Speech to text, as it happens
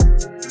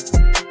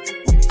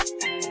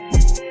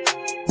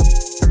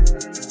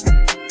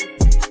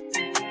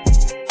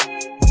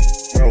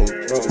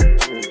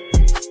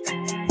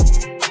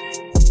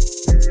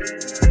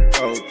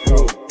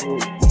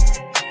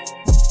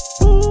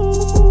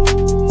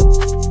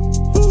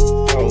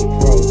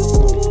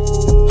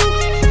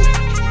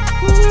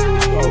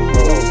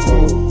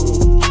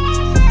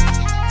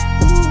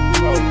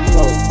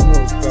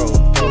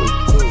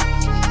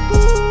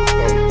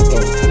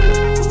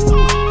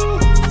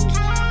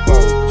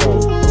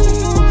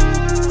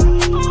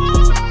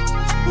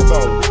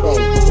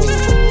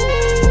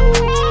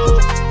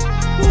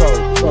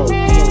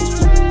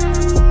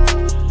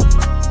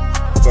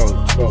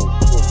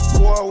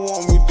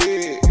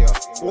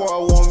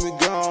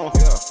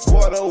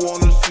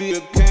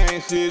still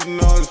can't sitting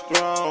on the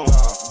strong.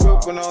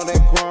 Gripping on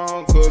that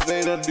crown, cause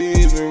they done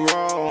did me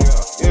wrong.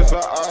 Yes,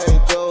 I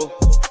though,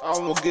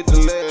 I'ma get the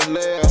last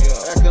laugh.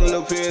 Acting a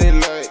little petty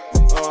like,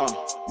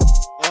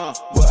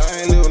 but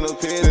I ain't living a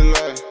petty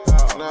life.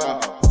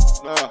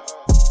 Nah,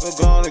 we're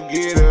gonna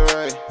get it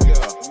right.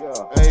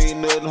 Ain't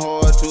nothing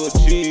hard to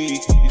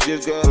achieve, you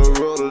just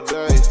gotta roll the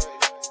dice.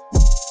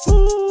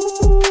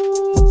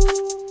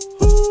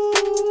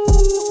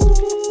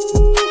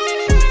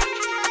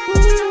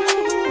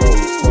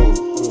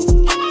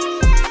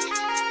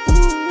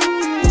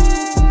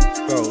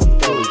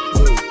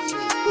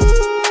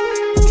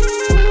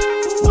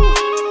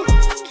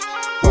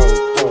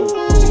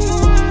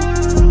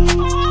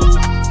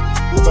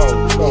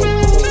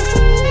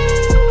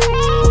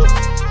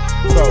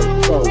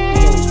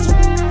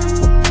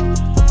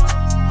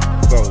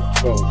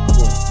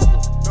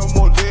 No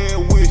more dead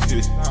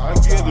wishes, I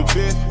give the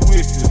best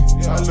wishes.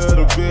 I love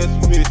the best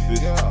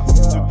misses,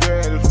 the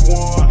baddest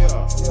one,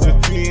 just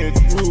being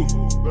true.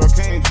 But I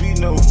can't be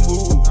no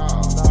fool.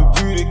 The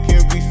beauty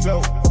can be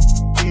so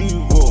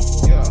evil,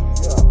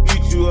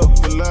 eat you up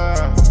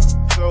alive,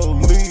 so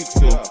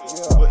lethal.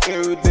 But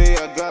every day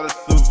I gotta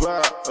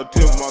survive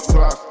until my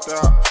clock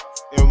stop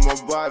and my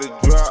body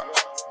drop.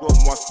 But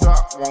my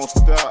stock won't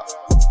stop,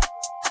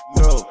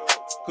 no,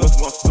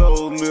 cause my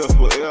soul lives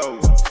forever.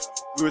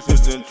 Richer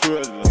than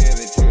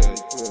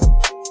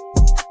treasure.